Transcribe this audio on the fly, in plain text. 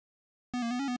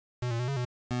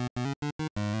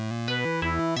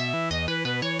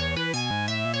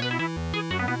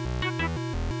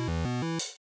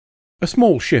A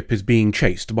small ship is being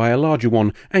chased by a larger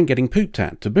one and getting pooped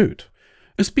at to boot.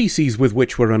 A species with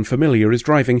which we're unfamiliar is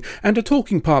driving, and a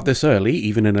talking part this early,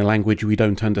 even in a language we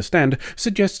don't understand,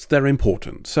 suggests they're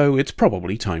important, so it's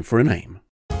probably time for a name.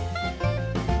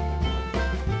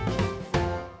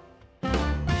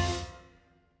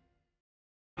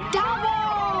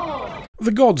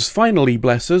 The gods finally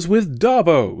bless us with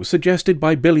Darbo, suggested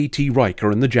by Billy T. Riker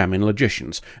and the Jammin'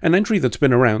 Logicians, an entry that's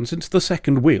been around since the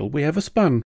second wheel we ever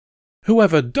spun.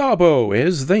 Whoever Darbo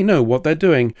is, they know what they're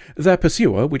doing. Their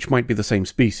pursuer, which might be the same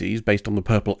species based on the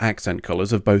purple accent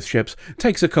colours of both ships,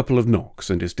 takes a couple of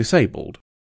knocks and is disabled.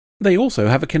 They also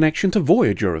have a connection to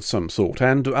Voyager of some sort,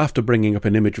 and, after bringing up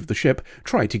an image of the ship,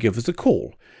 try to give us a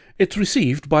call. It's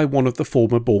received by one of the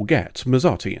former Borgets,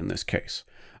 Mazzati in this case.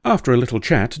 After a little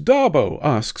chat, Darbo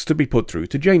asks to be put through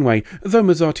to Janeway, though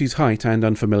Mazzati's height and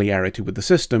unfamiliarity with the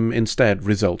system instead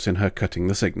results in her cutting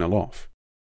the signal off.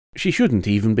 She shouldn't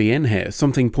even be in here,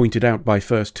 something pointed out by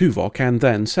first Tuvok and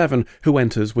then Seven, who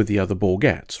enters with the other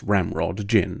Borgets, Ramrod,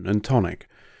 Jin, and Tonic.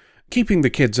 Keeping the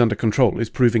kids under control is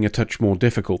proving a touch more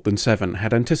difficult than Seven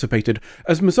had anticipated,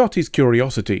 as Mazzati's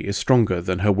curiosity is stronger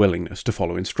than her willingness to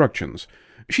follow instructions.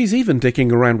 She's even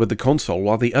dicking around with the console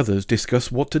while the others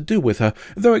discuss what to do with her,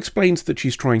 though explains that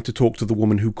she's trying to talk to the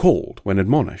woman who called when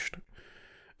admonished.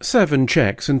 Seven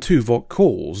checks and Tuvok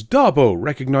calls, Darbo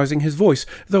recognizing his voice,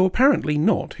 though apparently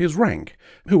not his rank.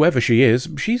 Whoever she is,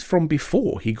 she's from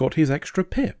before he got his extra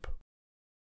pip.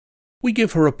 We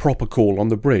give her a proper call on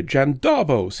the bridge, and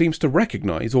Darbo seems to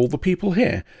recognize all the people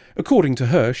here. According to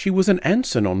her, she was an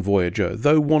ensign on Voyager,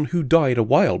 though one who died a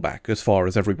while back as far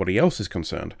as everybody else is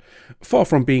concerned. Far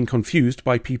from being confused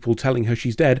by people telling her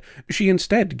she's dead, she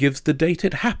instead gives the date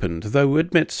it happened, though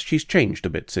admits she's changed a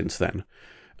bit since then.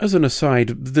 As an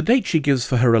aside, the date she gives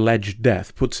for her alleged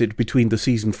death puts it between the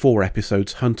Season 4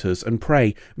 episodes Hunters and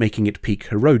Prey, making it peak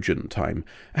Hirogen time.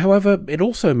 However, it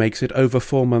also makes it over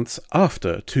 4 months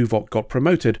after Tuvok got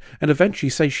promoted, an event she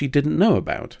says she didn't know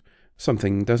about.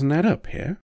 Something doesn't add up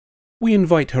here. We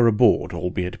invite her aboard,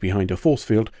 albeit behind a force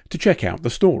field, to check out the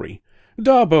story.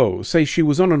 Darbo says she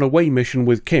was on an away mission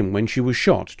with Kim when she was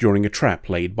shot during a trap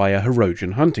laid by a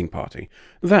Hirogen hunting party.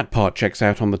 That part checks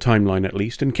out on the timeline at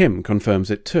least, and Kim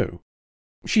confirms it too.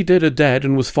 She did her dead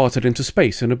and was farted into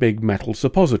space in a big metal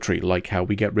suppository, like how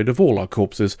we get rid of all our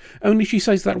corpses, only she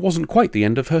says that wasn't quite the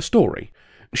end of her story.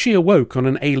 She awoke on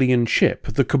an alien ship,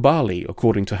 the Kabali,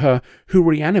 according to her, who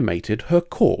reanimated her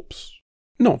corpse.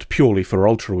 Not purely for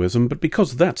altruism, but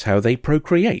because that's how they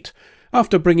procreate.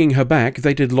 After bringing her back,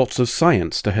 they did lots of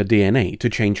science to her DNA to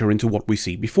change her into what we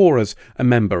see before as a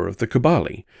member of the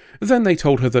Kabali. Then they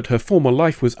told her that her former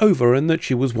life was over and that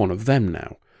she was one of them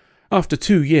now. After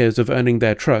 2 years of earning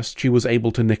their trust, she was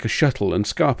able to nick a shuttle and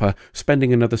Scarpa,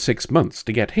 spending another 6 months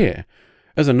to get here.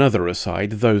 As another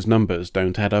aside, those numbers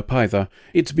don't add up either.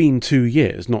 It's been 2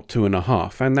 years, not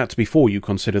 2.5, and that's before you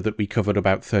consider that we covered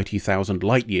about 30,000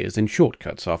 light-years in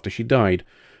shortcuts after she died.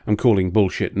 I'm calling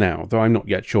bullshit now, though I'm not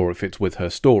yet sure if it's with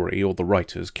her story or the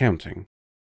writers counting.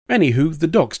 Anywho, the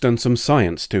doc's done some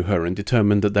science to her and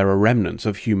determined that there are remnants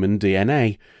of human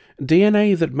DNA.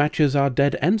 DNA that matches our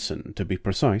dead ensign, to be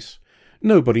precise.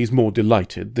 Nobody's more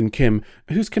delighted than Kim,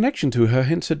 whose connection to her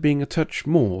hints at being a touch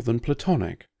more than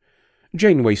platonic.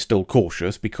 Janeway's still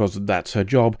cautious because that's her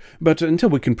job, but until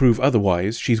we can prove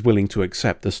otherwise, she's willing to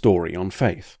accept the story on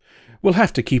faith. We'll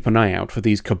have to keep an eye out for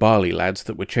these Kabali lads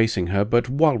that were chasing her, but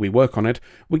while we work on it,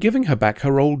 we're giving her back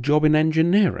her old job in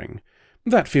engineering.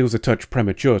 That feels a touch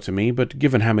premature to me, but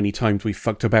given how many times we've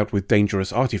fucked about with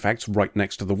dangerous artifacts right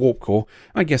next to the warp core,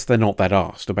 I guess they're not that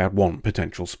arsed about one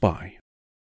potential spy.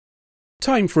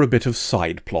 Time for a bit of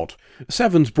side plot.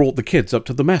 Seven's brought the kids up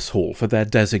to the mess hall for their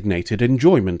designated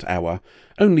enjoyment hour.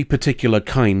 Only particular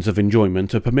kinds of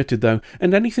enjoyment are permitted though,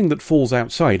 and anything that falls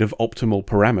outside of optimal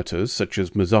parameters, such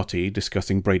as Mazzotti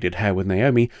discussing braided hair with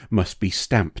Naomi, must be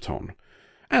stamped on.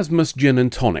 As must Jin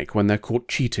and Tonic when they're caught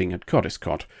cheating at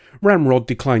Codiscot. Ramrod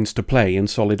declines to play in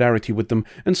solidarity with them,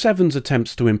 and Seven's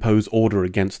attempts to impose order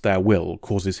against their will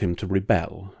causes him to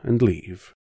rebel and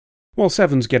leave. While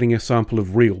Seven's getting a sample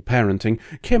of real parenting,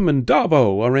 Kim and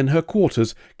Darbo are in her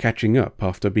quarters, catching up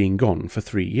after being gone for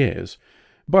 3 years.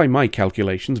 By my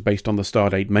calculations, based on the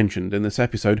stardate mentioned in this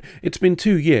episode, it's been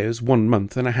 2 years, 1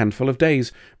 month and a handful of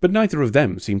days, but neither of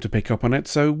them seem to pick up on it,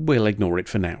 so we'll ignore it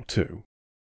for now too.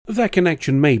 Their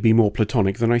connection may be more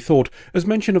platonic than I thought, as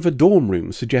mention of a dorm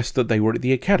room suggests that they were at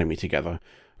the academy together.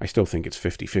 I still think it's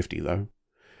 50-50 though.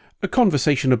 A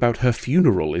conversation about her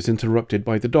funeral is interrupted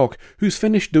by the doc, who's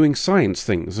finished doing science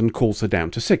things and calls her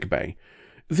down to sickbay.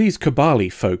 These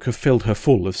Kabali folk have filled her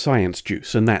full of science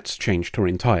juice, and that's changed her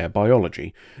entire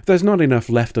biology. There's not enough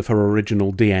left of her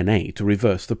original DNA to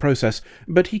reverse the process,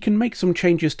 but he can make some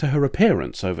changes to her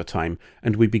appearance over time,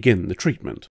 and we begin the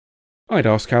treatment. I'd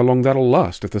ask how long that'll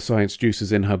last if the science juice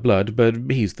is in her blood,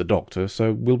 but he's the doctor,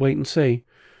 so we'll wait and see.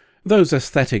 Those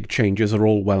aesthetic changes are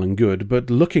all well and good, but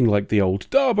looking like the old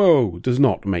Darbo does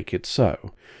not make it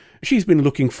so. She's been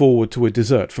looking forward to a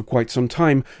dessert for quite some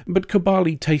time, but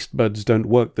Kabali taste buds don't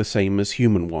work the same as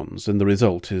human ones, and the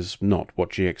result is not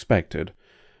what she expected.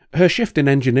 Her shift in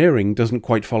engineering doesn't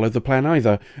quite follow the plan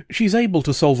either. She's able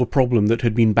to solve a problem that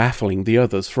had been baffling the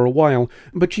others for a while,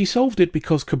 but she solved it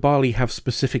because Kabali have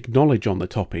specific knowledge on the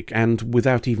topic, and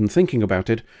without even thinking about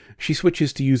it, she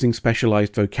switches to using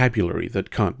specialized vocabulary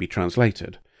that can't be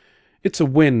translated. It's a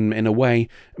win in a way,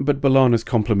 but B'Elanna's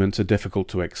compliments are difficult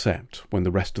to accept when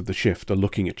the rest of the shift are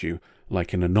looking at you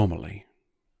like an anomaly.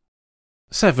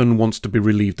 Seven wants to be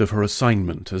relieved of her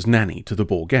assignment as nanny to the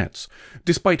Borgettes.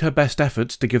 Despite her best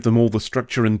efforts to give them all the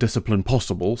structure and discipline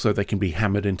possible so they can be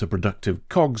hammered into productive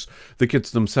cogs, the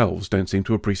kids themselves don't seem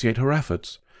to appreciate her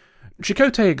efforts.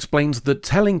 Chakotay explains that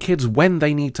telling kids when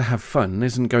they need to have fun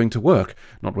isn't going to work,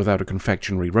 not without a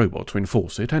confectionery robot to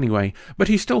enforce it anyway, but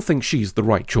he still thinks she's the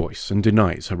right choice and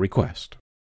denies her request.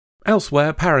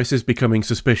 Elsewhere, Paris is becoming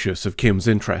suspicious of Kim's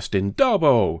interest in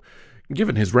Darbo.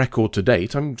 Given his record to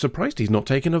date, I'm surprised he's not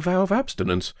taken a vow of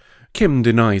abstinence. Kim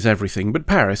denies everything, but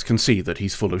Paris can see that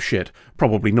he's full of shit,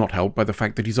 probably not helped by the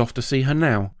fact that he's off to see her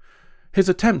now. His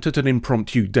attempt at an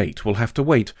impromptu date will have to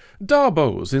wait.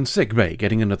 Darbo's in sickbay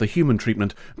getting another human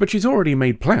treatment, but she's already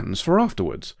made plans for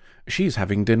afterwards. She's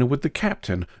having dinner with the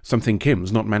captain, something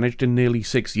Kim's not managed in nearly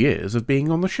 6 years of being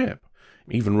on the ship.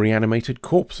 Even reanimated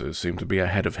corpses seem to be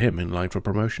ahead of him in line for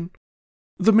promotion.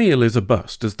 The meal is a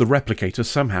bust as the replicator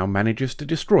somehow manages to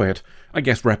destroy it. I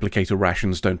guess replicator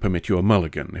rations don't permit you a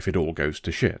mulligan if it all goes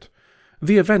to shit.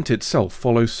 The event itself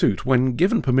follows suit when,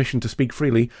 given permission to speak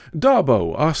freely,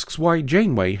 Darbo asks why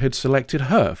Janeway had selected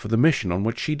her for the mission on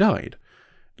which she died.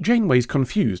 Janeway's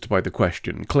confused by the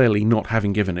question, clearly not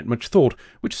having given it much thought,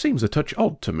 which seems a touch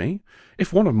odd to me.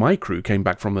 If one of my crew came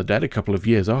back from the dead a couple of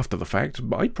years after the fact,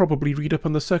 I'd probably read up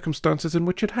on the circumstances in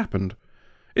which it happened.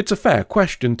 It's a fair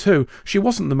question, too. She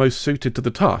wasn't the most suited to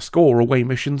the task or away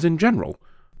missions in general.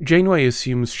 Janeway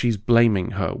assumes she's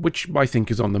blaming her, which I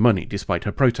think is on the money despite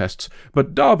her protests,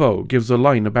 but Darbo gives a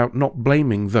line about not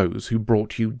blaming those who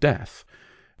brought you death.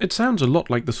 It sounds a lot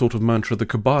like the sort of mantra the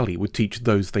Kabali would teach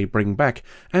those they bring back,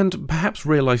 and perhaps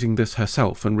realizing this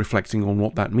herself and reflecting on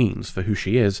what that means for who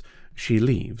she is, she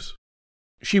leaves.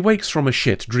 She wakes from a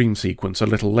shit dream sequence a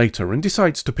little later and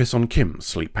decides to piss on Kim's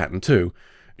sleep pattern too.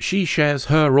 She shares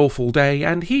her awful day,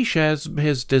 and he shares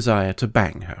his desire to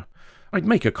bang her. I'd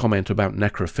make a comment about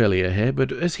necrophilia here,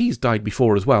 but as he's died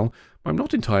before as well, I'm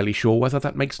not entirely sure whether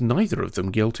that makes neither of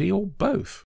them guilty or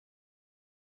both.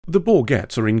 The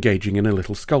Borgettes are engaging in a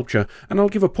little sculpture, and I'll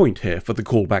give a point here for the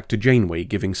callback to Janeway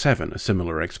giving Seven a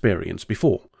similar experience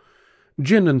before.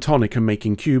 Jin and Tonic are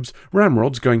making cubes,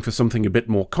 Ramrod's going for something a bit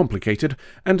more complicated,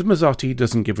 and Mazati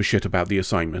doesn't give a shit about the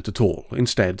assignment at all,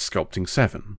 instead sculpting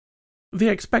Seven. The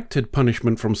expected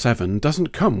punishment from Seven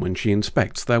doesn't come when she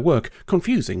inspects their work,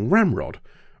 confusing Ramrod.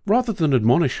 Rather than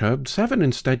admonish her, Seven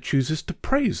instead chooses to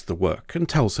praise the work and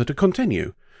tells her to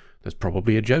continue. There's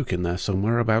probably a joke in there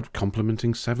somewhere about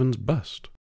complimenting Seven's bust.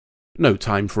 No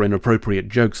time for inappropriate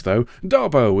jokes, though.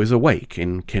 Darbo is awake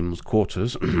in Kim's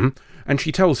quarters, and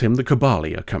she tells him the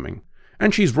Kabali are coming.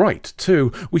 And she's right,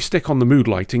 too. We stick on the mood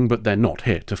lighting, but they're not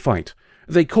here to fight.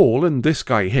 They call, and this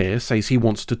guy here says he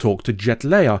wants to talk to Jet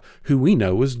Leia, who we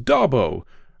know as Darbo.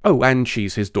 Oh, and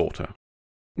she's his daughter.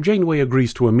 Janeway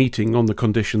agrees to a meeting on the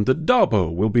condition that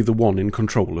Darbo will be the one in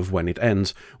control of when it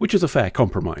ends, which is a fair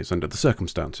compromise under the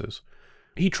circumstances.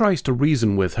 He tries to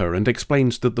reason with her and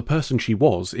explains that the person she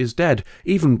was is dead,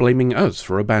 even blaming us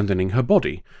for abandoning her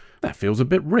body. That feels a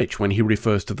bit rich when he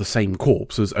refers to the same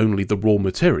corpse as only the raw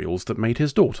materials that made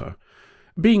his daughter.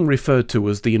 Being referred to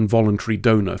as the involuntary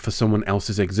donor for someone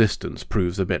else's existence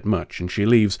proves a bit much, and she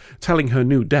leaves, telling her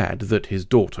new dad that his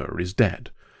daughter is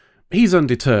dead. He's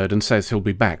undeterred and says he'll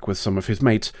be back with some of his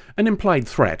mates, an implied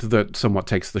threat that somewhat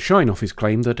takes the shine off his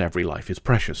claim that every life is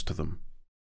precious to them.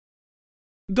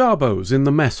 Darbo's in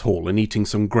the mess hall and eating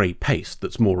some grey paste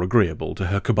that's more agreeable to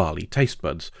her Kabali taste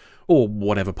buds, or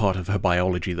whatever part of her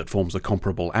biology that forms a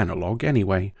comparable analogue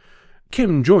anyway.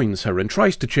 Kim joins her and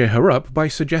tries to cheer her up by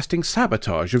suggesting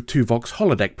sabotage of Tuvok's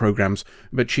holodeck programs,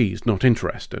 but she's not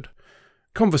interested.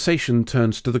 Conversation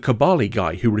turns to the Kabali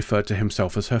guy who referred to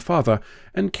himself as her father,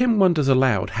 and Kim wonders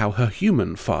aloud how her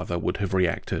human father would have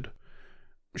reacted.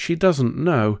 She doesn't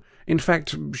know. In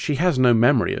fact, she has no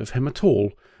memory of him at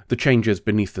all. The changes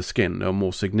beneath the skin are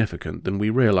more significant than we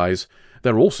realise.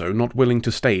 They're also not willing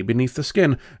to stay beneath the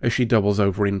skin, as she doubles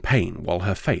over in pain while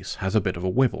her face has a bit of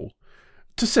a wibble.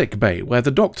 To sick bay, where the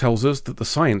doc tells us that the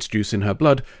science juice in her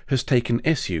blood has taken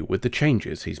issue with the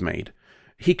changes he's made.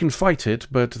 He can fight it,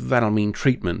 but that'll mean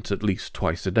treatment at least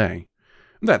twice a day.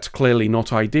 That's clearly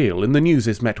not ideal, and the news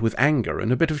is met with anger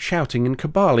and a bit of shouting and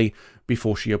cabali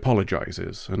before she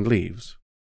apologises and leaves.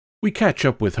 We catch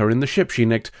up with her in the ship she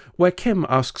nicked, where Kim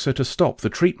asks her to stop the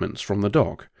treatments from the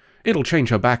doc. It'll change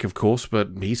her back, of course, but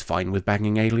he's fine with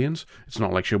banging aliens. It's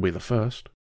not like she'll be the first.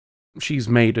 She's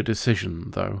made a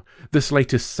decision, though. This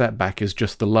latest setback is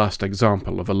just the last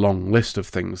example of a long list of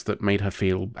things that made her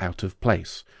feel out of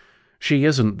place. She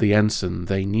isn't the ensign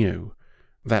they knew.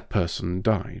 That person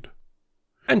died.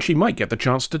 And she might get the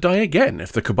chance to die again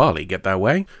if the Kabali get their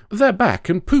way. They're back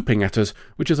and pooping at us,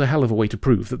 which is a hell of a way to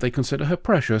prove that they consider her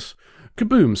precious.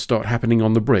 Kabooms start happening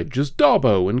on the bridge as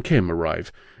Darbo and Kim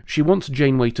arrive. She wants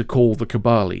Janeway to call the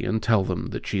Kabali and tell them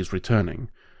that she's returning.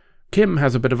 Kim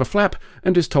has a bit of a flap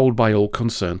and is told by all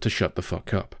concerned to shut the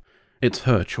fuck up. It's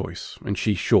her choice, and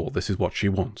she's sure this is what she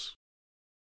wants.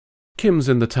 Kim's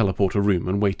in the teleporter room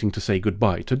and waiting to say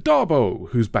goodbye to Darbo,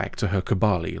 who's back to her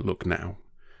Kabali look now.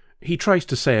 He tries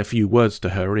to say a few words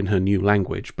to her in her new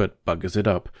language, but buggers it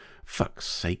up. Fuck's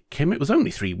sake, Kim, it was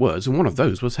only 3 words, and one of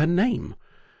those was her name.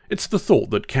 It's the thought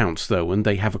that counts, though, and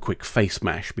they have a quick face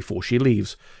mash before she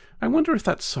leaves. I wonder if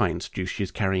that science juice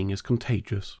she's carrying is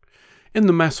contagious. In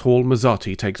the mess hall,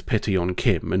 Mazzati takes pity on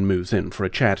Kim and moves in for a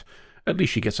chat. At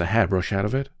least she gets a hairbrush out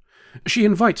of it. She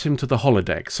invites him to the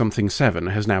holodeck, something Seven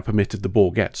has now permitted the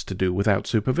Borgettes to do without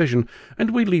supervision,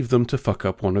 and we leave them to fuck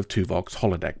up one of Tuvok's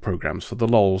holodeck programs for the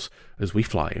lols as we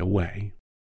fly away.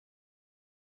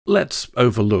 Let's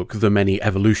overlook the many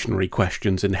evolutionary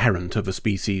questions inherent of a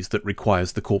species that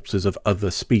requires the corpses of other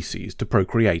species to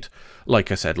procreate. Like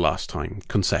I said last time,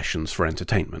 concessions for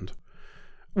entertainment.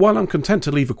 While I'm content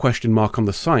to leave a question mark on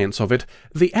the science of it,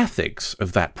 the ethics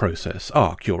of that process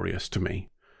are curious to me.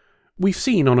 We've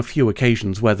seen on a few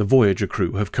occasions where the Voyager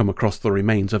crew have come across the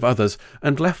remains of others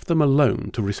and left them alone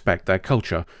to respect their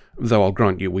culture, though I'll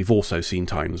grant you we've also seen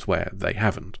times where they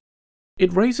haven't.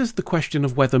 It raises the question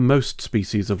of whether most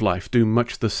species of life do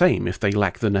much the same if they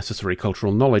lack the necessary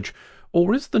cultural knowledge,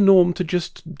 or is the norm to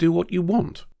just do what you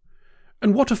want?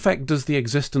 And what effect does the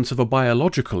existence of a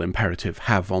biological imperative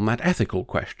have on that ethical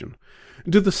question?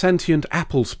 Do the sentient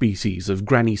apple species of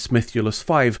Granny Smithulus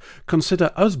 5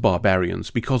 consider us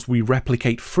barbarians because we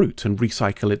replicate fruit and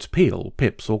recycle its peel,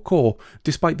 pips or core,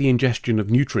 despite the ingestion of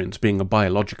nutrients being a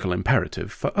biological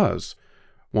imperative for us?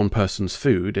 One person's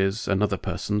food is another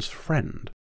person's friend.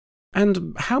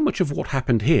 And how much of what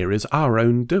happened here is our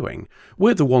own doing?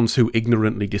 We're the ones who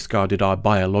ignorantly discarded our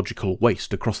biological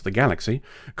waste across the galaxy.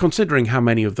 Considering how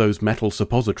many of those metal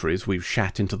suppositories we've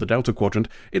shat into the Delta Quadrant,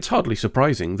 it's hardly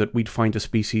surprising that we'd find a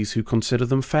species who consider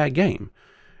them fair game.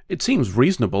 It seems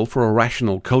reasonable for a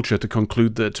rational culture to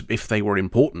conclude that if they were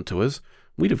important to us,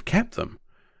 we'd have kept them.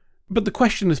 But the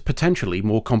question is potentially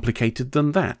more complicated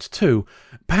than that, too.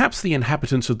 Perhaps the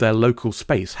inhabitants of their local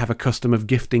space have a custom of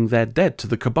gifting their dead to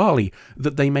the Kabali,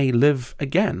 that they may live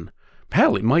again.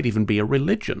 Hell, it might even be a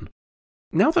religion.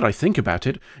 Now that I think about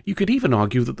it, you could even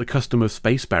argue that the custom of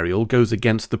space burial goes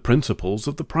against the principles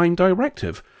of the Prime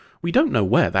Directive. We don't know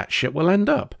where that shit will end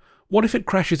up. What if it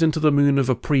crashes into the moon of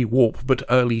a pre-warp but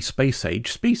early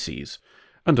space-age species?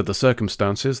 Under the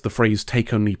circumstances, the phrase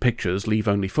 "take only pictures, leave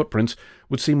only footprints"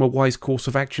 would seem a wise course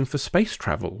of action for space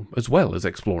travel, as well as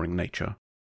exploring nature.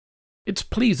 It's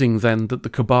pleasing, then, that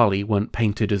the Kabali weren't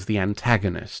painted as the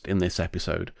antagonist in this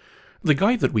episode. The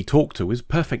guy that we talk to is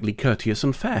perfectly courteous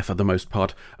and fair for the most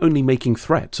part, only making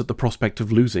threats at the prospect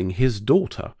of losing his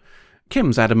daughter.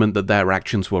 Kim's adamant that their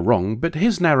actions were wrong, but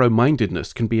his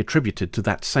narrow-mindedness can be attributed to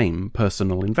that same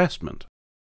personal investment.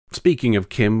 Speaking of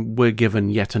Kim, we're given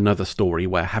yet another story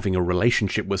where having a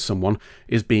relationship with someone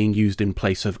is being used in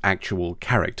place of actual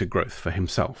character growth for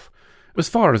himself. As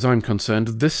far as I'm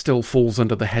concerned, this still falls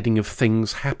under the heading of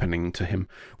things happening to him.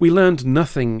 We learned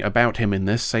nothing about him in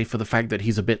this, save for the fact that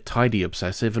he's a bit tidy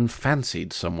obsessive and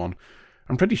fancied someone.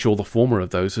 I'm pretty sure the former of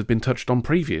those has been touched on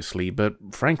previously, but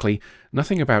frankly,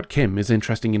 nothing about Kim is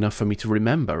interesting enough for me to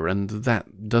remember, and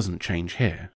that doesn't change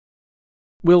here.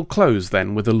 We'll close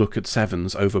then with a look at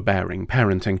Seven's overbearing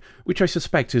parenting, which I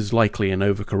suspect is likely an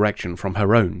overcorrection from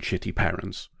her own shitty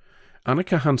parents.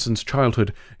 Annika Hansen's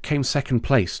childhood came second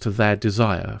place to their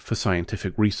desire for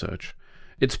scientific research.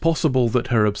 It's possible that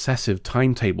her obsessive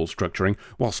timetable structuring,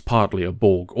 whilst partly a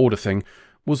Borg order thing,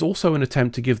 was also an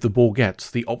attempt to give the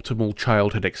Borgettes the optimal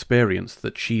childhood experience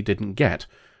that she didn't get,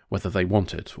 whether they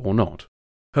want it or not.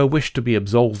 Her wish to be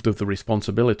absolved of the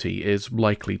responsibility is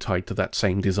likely tied to that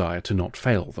same desire to not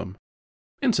fail them.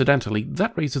 Incidentally,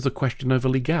 that raises a question over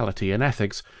legality and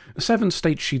ethics. Seven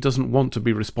states she doesn't want to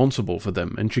be responsible for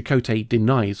them, and Chakotay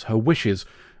denies her wishes,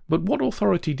 but what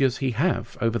authority does he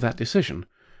have over that decision?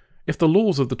 If the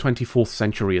laws of the 24th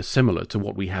century are similar to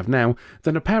what we have now,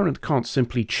 then a parent can't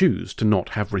simply choose to not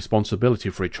have responsibility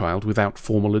for a child without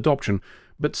formal adoption,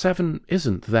 but Seven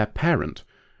isn't their parent.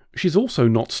 She's also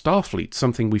not Starfleet,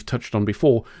 something we've touched on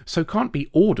before, so can't be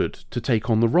ordered to take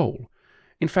on the role.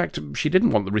 In fact, she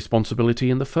didn't want the responsibility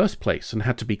in the first place and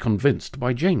had to be convinced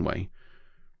by Janeway.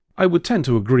 I would tend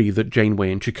to agree that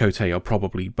Janeway and Chakotay are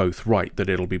probably both right that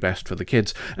it'll be best for the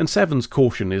kids, and Seven's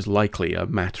caution is likely a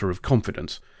matter of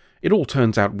confidence. It all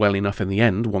turns out well enough in the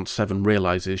end once Seven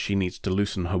realizes she needs to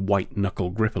loosen her white-knuckle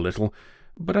grip a little,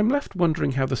 but I'm left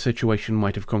wondering how the situation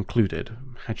might have concluded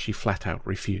had she flat-out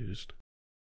refused.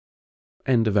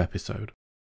 End of episode.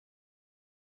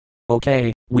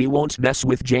 Okay, we won't mess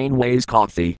with Janeway's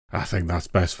coffee. I think that's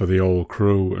best for the whole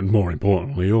crew, and more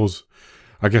importantly us.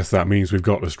 I guess that means we've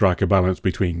got to strike a balance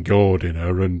between goading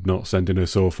her and not sending her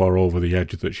so far over the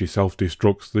edge that she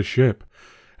self-destructs the ship.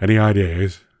 Any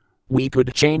ideas? We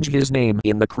could change his name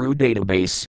in the crew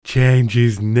database. Change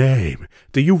his name?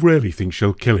 Do you really think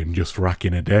she'll kill him just for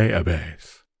hacking a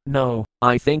database? No,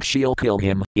 I think she'll kill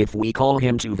him if we call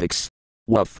him Tuvix.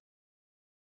 Woof.